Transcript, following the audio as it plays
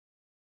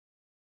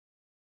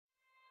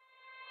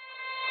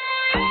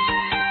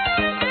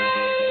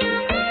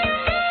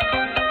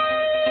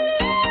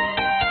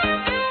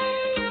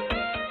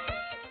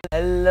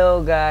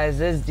Hello guys,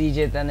 it's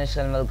DJtanishq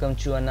and welcome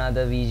to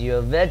another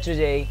video where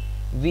today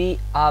we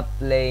are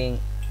playing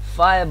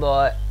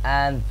Fireboy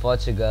and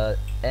Watergirl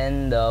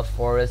in the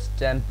Forest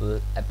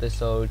Temple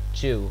episode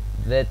 2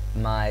 with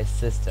my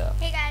sister.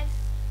 Hey guys.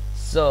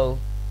 So,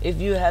 if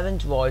you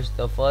haven't watched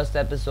the first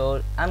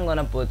episode, I'm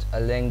gonna put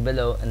a link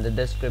below in the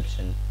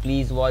description.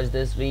 Please watch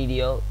this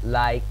video,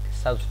 like,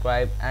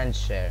 subscribe and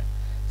share.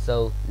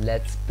 So,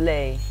 let's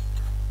play.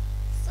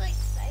 So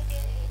excited.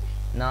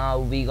 Now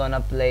we gonna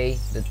play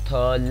the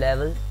third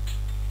level,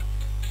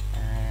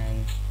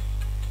 and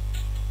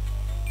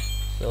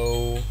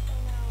so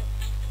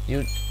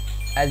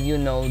as you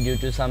know, due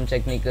to some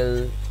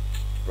technical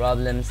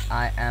problems,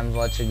 I am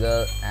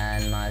Watergirl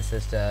and my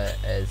sister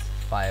is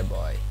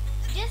Fireboy.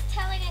 Just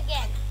telling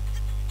again.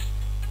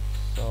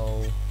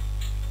 So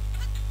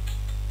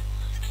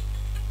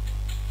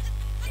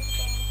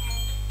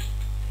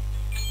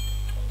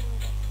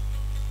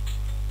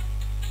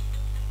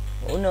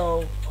oh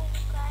no. Oh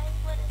guys,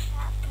 what is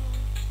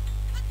happening?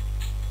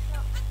 It's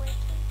not working.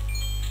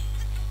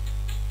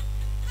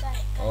 Got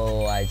it.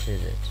 Oh, I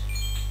did it.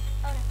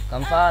 Oh no.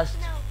 Come fast.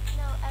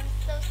 No, I'm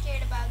so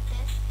scared about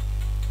this.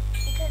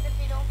 Because if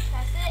you don't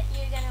press it,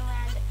 you're gonna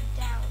land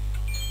down.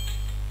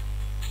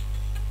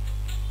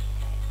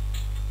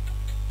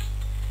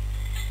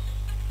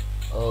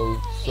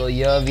 Oh, so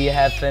here we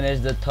have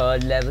finished the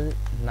third level.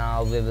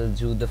 Now we will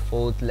do the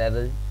fourth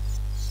level.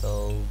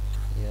 So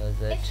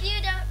here's it. If you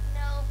don't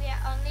know, we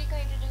are only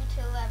going to do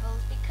 2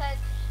 levels because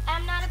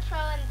I'm not a pro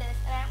in this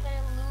and I'm going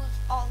to lose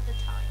all the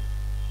time.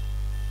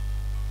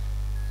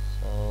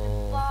 So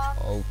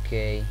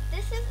okay.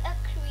 This is a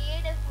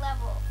creative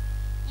level.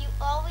 You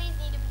always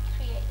need to be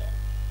creative.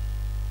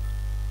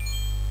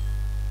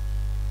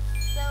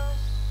 So,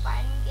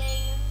 fun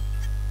game.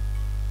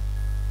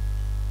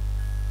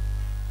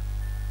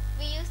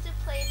 We used to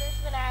play this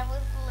when I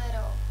was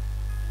little.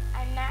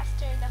 I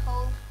mastered the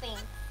whole thing.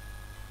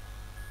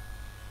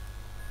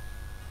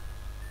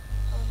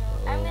 Oh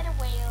no, I'm gonna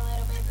wait a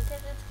little bit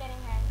because it's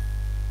getting hard.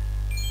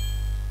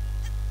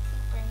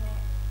 Super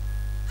hard.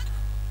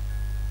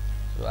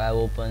 So I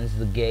opens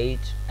the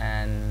gate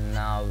and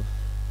now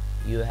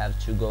you have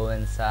to go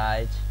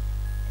inside.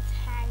 It's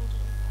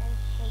hanging.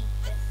 I hate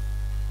this.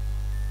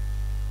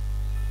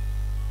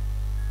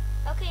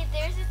 Okay,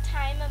 there's a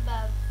time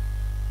above.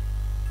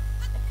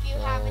 If you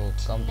So haven't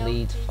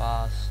complete noticed.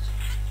 fast.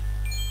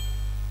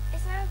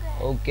 It's not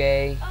good.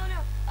 Okay.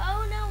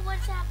 Oh no,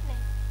 what's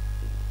happening?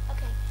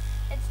 Okay,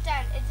 it's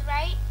done. It's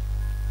right.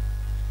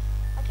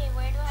 Okay,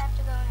 where do I have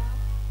to go now?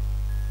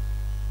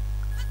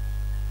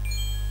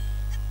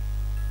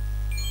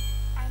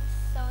 I'm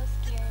so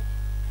scared.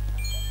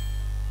 Okay.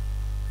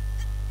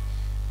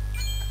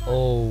 Come on.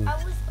 Oh. I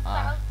was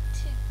about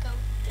to go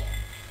there.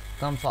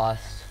 Come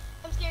fast.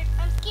 I'm scared.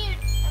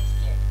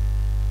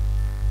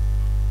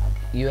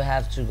 Okay. You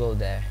have to go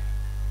there.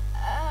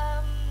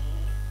 Um.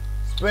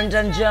 Sprint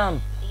let's and start.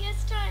 jump. Yes,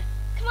 start.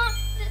 Come on,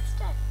 let's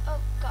start. Oh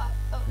God.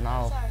 Oh,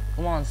 Now. I'm sorry.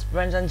 Come on,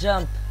 sprint and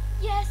jump.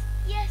 Yes.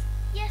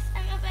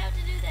 I'm about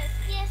to do this.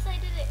 Yes, I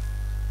did it.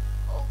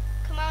 Oh,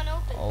 come on,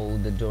 open. Oh,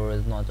 the door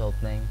is not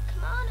opening.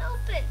 Come on,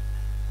 open.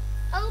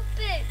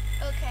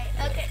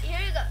 Okay, here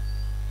you go.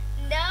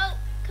 No,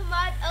 come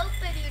on,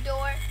 open your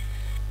door.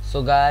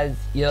 So guys,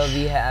 here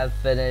we have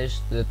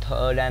finished the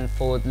third and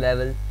fourth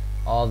level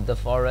of the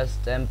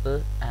Forest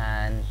Temple,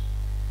 and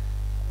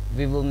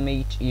we will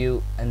meet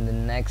you in the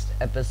next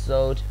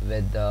episode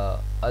with the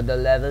other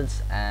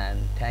levels.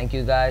 And thank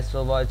you guys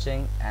for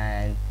watching,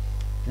 and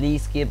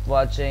please keep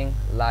watching,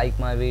 like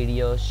my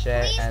video,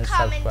 share Please and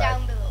comment subscribe.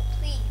 down below,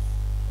 please.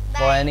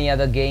 For Like, any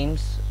other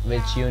games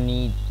which Yeah. you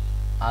need,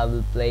 I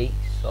will play.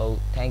 So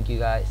thank you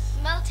guys.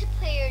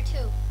 multiplayer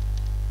too.